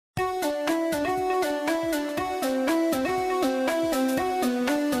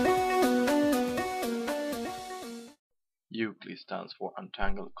stands for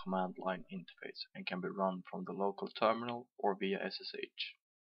Untangle Command Line Interface and can be run from the local terminal or via SSH.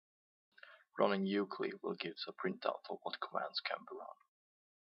 Running UCLI will give us a printout of what commands can be run.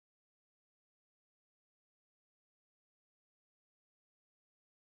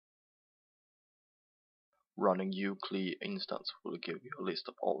 Running UCLI instance will give you a list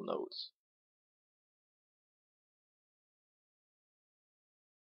of all nodes.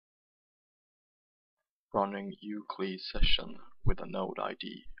 Running UCLI session with a node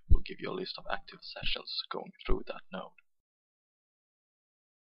ID will give you a list of active sessions going through that node.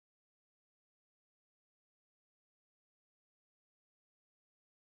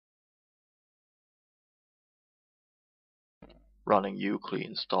 Running UCLI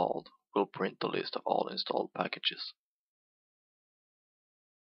installed will print the list of all installed packages.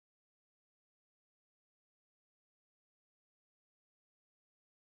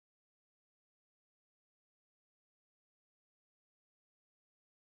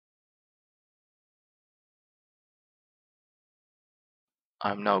 I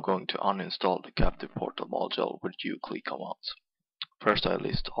am now going to uninstall the captive portal module with UCLI commands. First I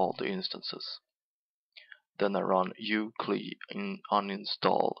list all the instances. Then I run UCLI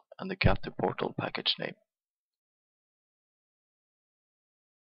uninstall and the captive portal package name.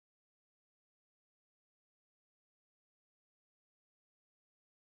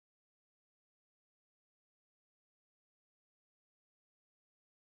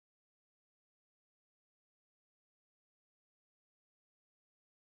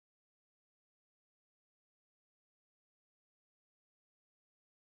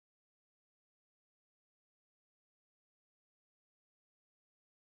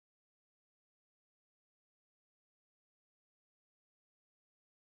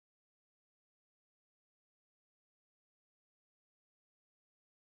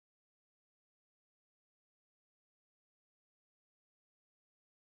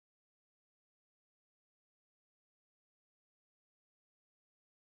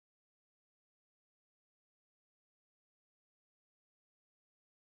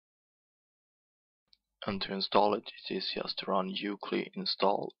 And to install it, it is just to run UCLI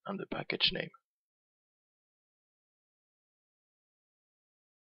install and the package name.